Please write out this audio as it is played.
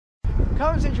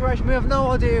Current situation, we have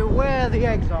no idea where the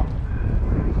eggs are.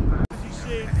 You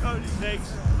see Cody's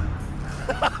eggs.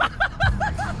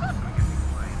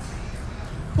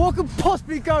 What could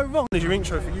possibly go wrong? There's your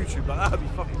intro for YouTube, but that'd be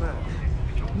fucking mad.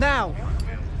 Now,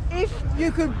 if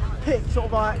you could pick sort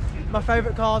of like my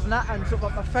favourite cars and that, and sort of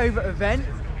like my favourite event,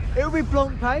 it would be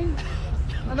Blancpain.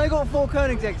 And they got 4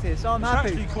 Koenigseggs here, so I'm happy.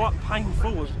 It's actually quite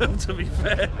painful as well, to be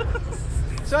fair.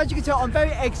 So as you can tell, I'm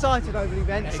very excited over the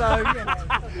event, so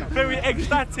yeah. Very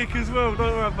ecstatic as well,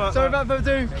 don't worry about So that. without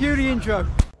further ado, cue the intro.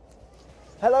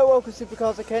 Hello, welcome to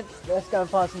Supercars of Kent. Let's go and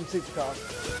find some supercars.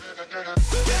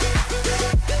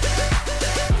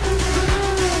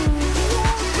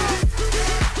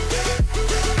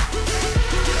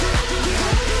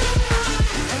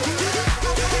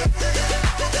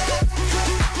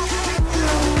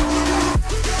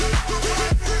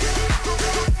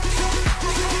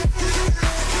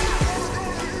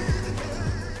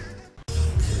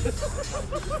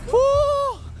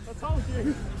 I told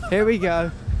you. Here we go.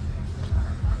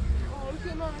 Oh,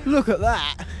 Look at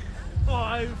that. Oh,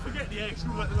 I forget the X,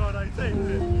 like the 918,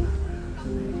 isn't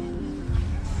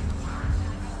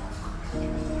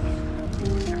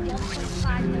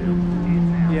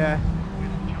it? Yeah.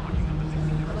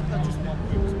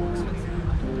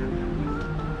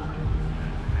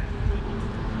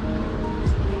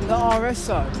 The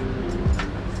RSO.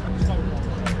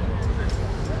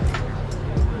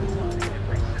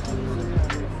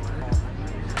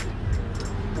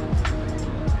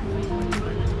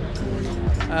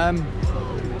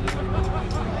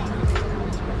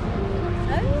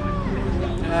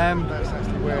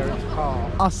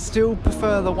 I still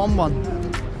prefer the 1-1.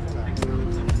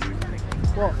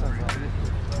 What?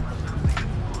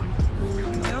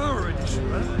 They are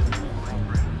edition, man.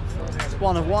 It's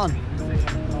 1 of 1.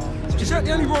 Is that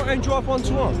the only right-hand drive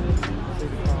 1-to-1?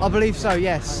 I believe so,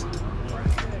 yes.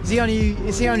 Is he only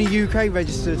UK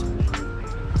registered?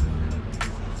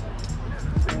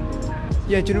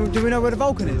 Yeah, do we know where the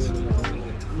Vulcan is?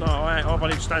 No, I've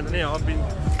only been standing here. I've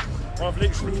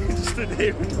literally just stood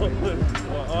here and not moved.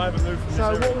 I haven't moved from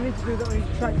So this what we need to do is that we need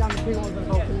to track down the P1 of the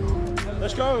Vulcan.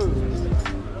 Let's go!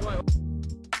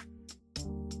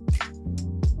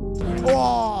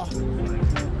 Oh!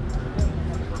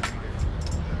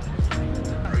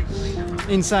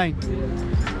 Insane.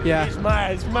 Yeah. It's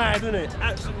mad, isn't it?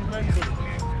 Absolutely mental.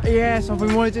 Yes, I've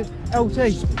been wanting to. LT.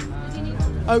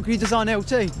 Oakley Design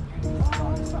LT.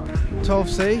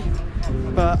 12C.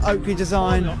 But Oakley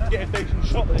Design. I can get a decent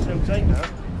shot at this LT now.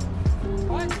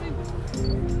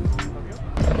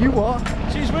 You what?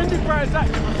 She's when did Brad's act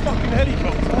of a fucking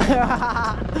helicopter?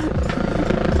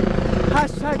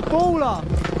 Hashtag baller.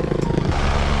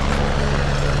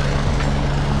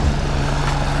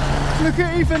 Look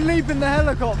at Ethan leaping the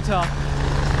helicopter.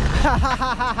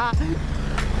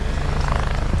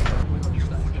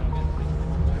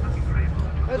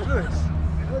 Where's Lewis?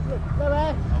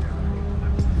 Lewis?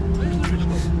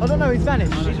 I don't know, he's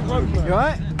vanished. She's a road man. You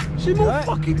alright? See more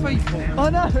fucking people. I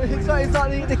know, it's like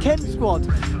the Kent squad.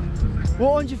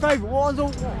 What one's your favourite? What one's all?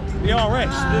 The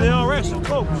RS, the RS of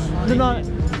course. The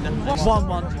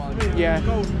 1-1. Yeah.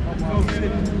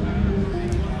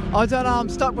 I don't know, I'm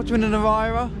stuck between an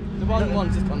Arira. The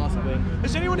 1-1's just got a nice wing.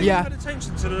 Has anyone even paid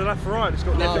attention to the Lafayette that's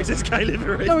got Netflix SK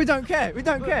livery? No, we don't care, we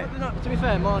don't care. No, to be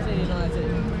fair, Martini's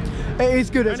 19. It is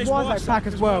good, it's And Wi-Fi pack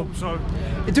as well. So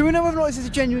Do we know whether or not this is a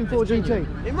genuine 4GT?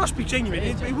 it must be genuine,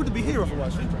 it wouldn't be here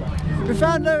otherwise. We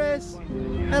found Lewis.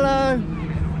 Hello.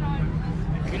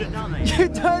 You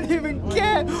don't even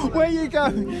care where you go.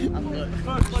 The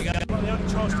first leg, the only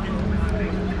chance to get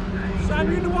Sam,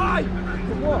 you're in the way!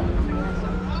 What?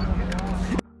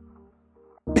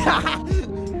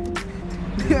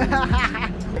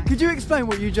 Could you explain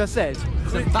what you just said?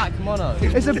 It's a back mono.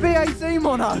 It's a BAC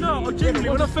mono. No, I genuinely,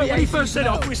 when he first said it,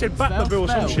 I thought he said Batmobile or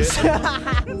some shit.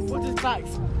 What does back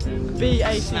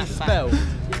B-A-C spell?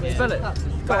 Spell it. I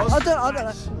don't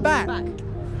know. Back.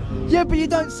 Yeah, but you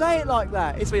don't say it like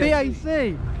that. It's BAC. Is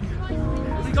he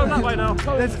going that way now?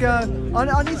 Let's go.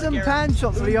 I need some pan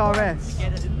shots for the RS.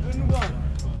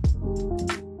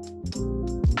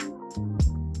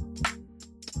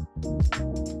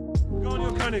 Go on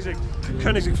your Koenigsegg.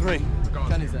 Koenigsegg for me.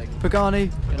 Koenigsegg. Pagani,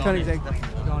 Koenigsegg.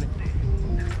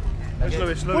 There's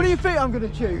Lewis. What do you think I'm going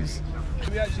to choose?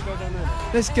 Should we actually go down there?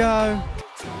 Let's go.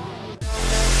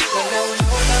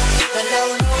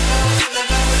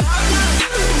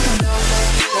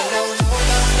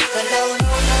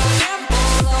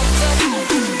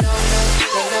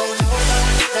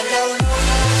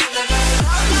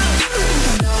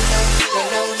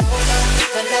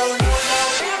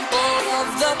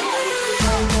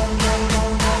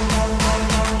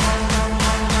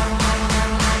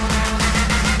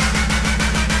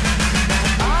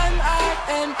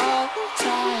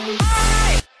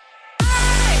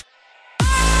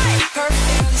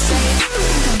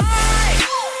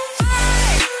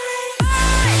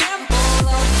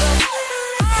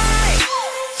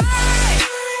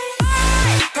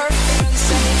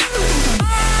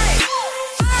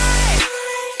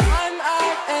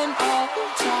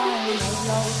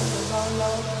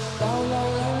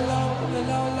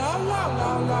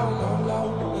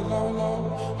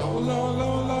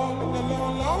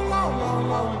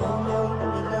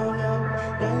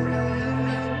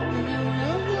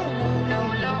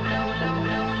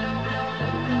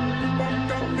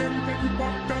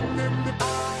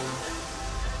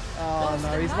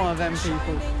 no, he's one of them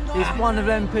people. He's one of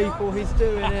them people, he's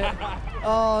doing it.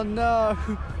 Oh no.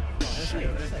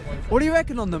 What do you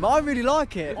reckon on them? I really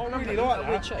like it. I really like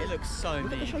that. It looks so Look at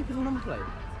the neat. shape of the number plate.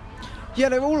 Yeah,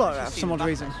 they're all like that for some odd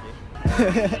reason.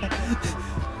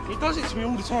 He does it to me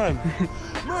all the time.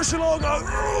 Murcielago!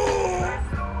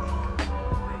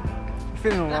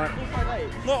 Feeling alright.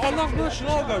 No, I love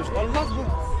Murcielagos. I love them.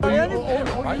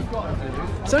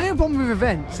 So the only problem with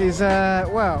events is,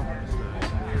 well,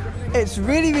 it's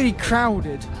really, really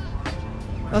crowded.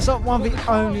 That's not one of the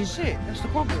only... Shit, that's the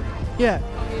problem. Yeah.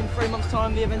 In 3 months'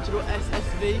 time, the event will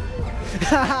SSV.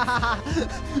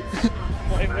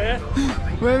 What, in there?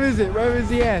 Where is it? Where is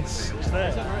the S? It's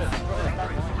there.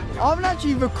 I haven't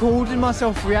actually recorded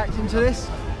myself reacting to this,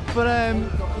 but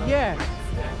yeah.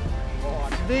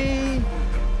 The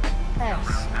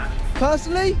S.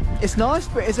 Personally, it's nice,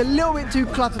 but it's a little bit too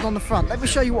cluttered on the front. Let me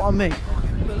show you what I mean.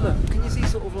 But look, can you see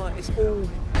sort of like it's all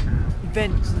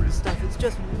vents and stuff? It's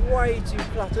just way too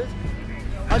cluttered.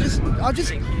 I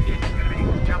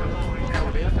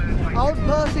would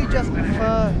personally just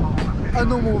prefer a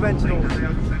normal Ventador.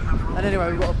 And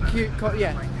anyway, we've got a cute,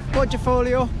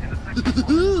 quadrifoglio.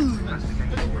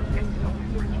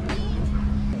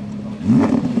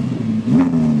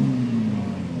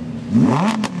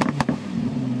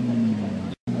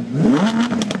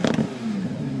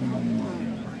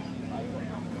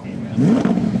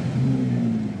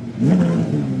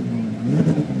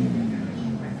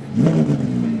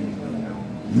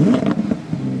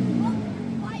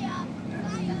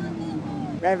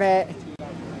 Rev it.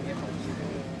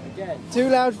 Too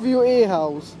loud for your ear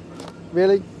holes.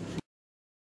 Really?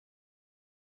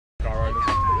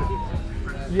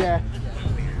 Yeah.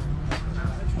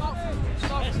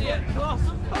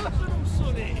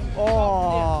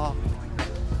 Oh,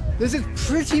 this is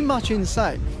pretty much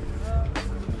insane.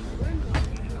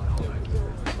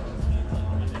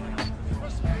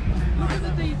 Look at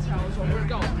the details on the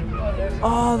gold.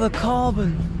 Oh, the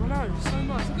carbon. I know, so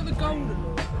much. Look at the golden.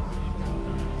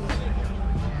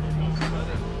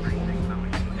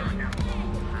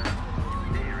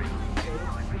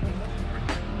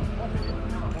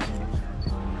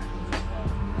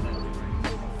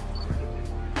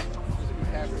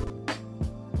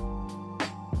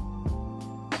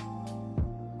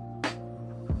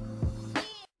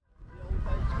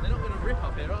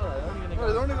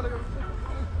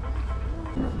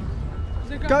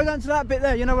 Go down to that bit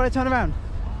there, you know where they turn around?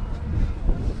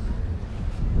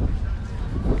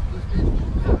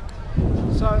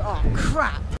 So, oh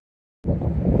crap!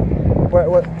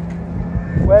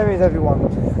 Where is everyone?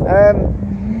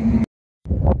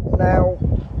 Now,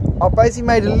 I basically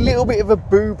made a little bit of a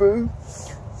boo-boo.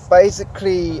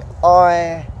 Basically,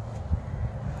 I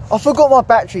forgot my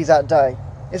batteries that day.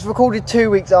 It's recorded 2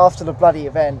 weeks after the bloody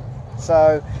event,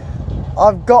 so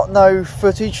I've got no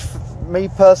footage. Me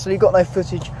personally, got no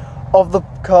footage of the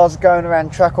cars going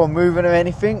around track or moving or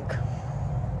anything.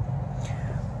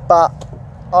 But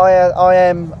I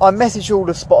messaged all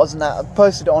the spotters and that. I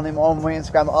posted it on my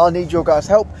Instagram. I need your guys'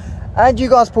 help, and you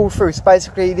guys pulled through. So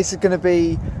basically, this is going to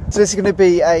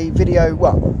be a video.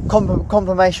 Well,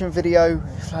 confirmation video,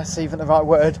 if that's even the right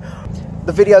word.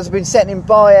 The videos have been sent in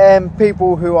by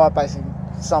people who are basically,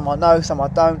 some I know, some I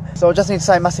don't. So I just need to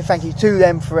say a massive thank you to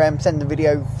them for sending the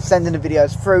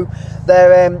videos through.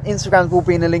 Their Instagrams will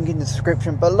be in the link in the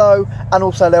description below, and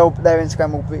also their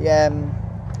Instagram will be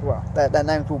well, their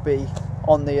names will be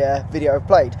on the video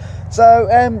played. So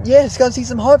yeah, let's go and see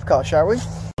some hypercars, shall we?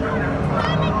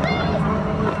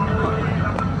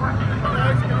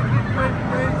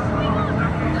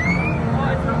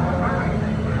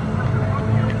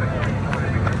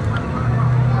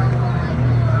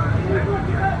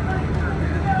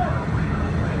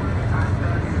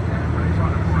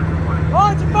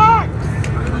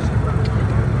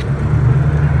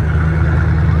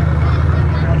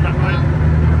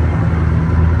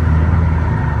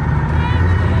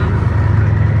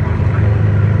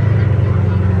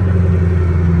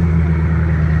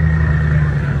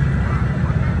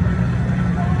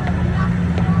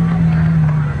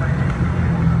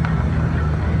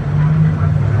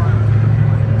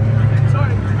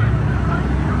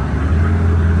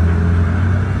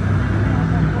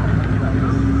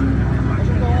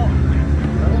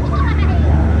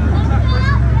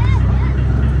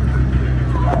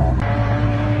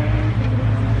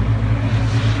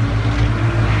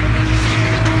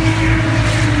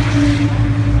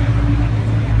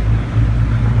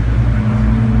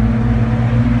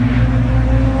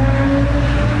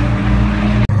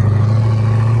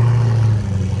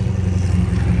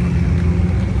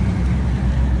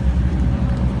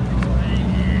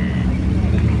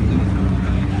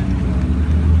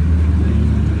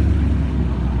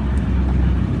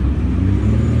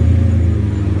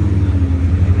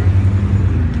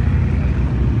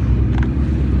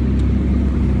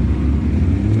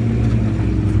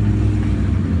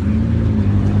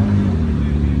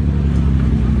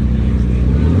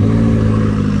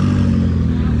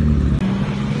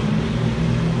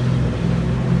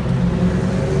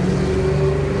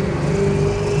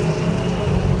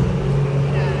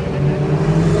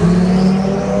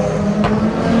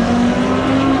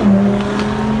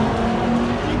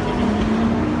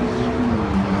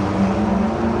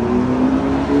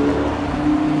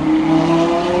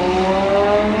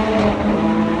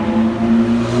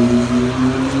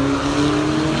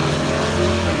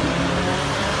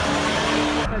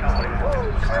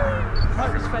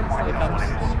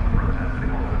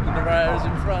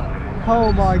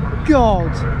 Oh my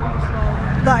god.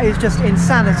 That is just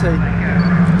insanity.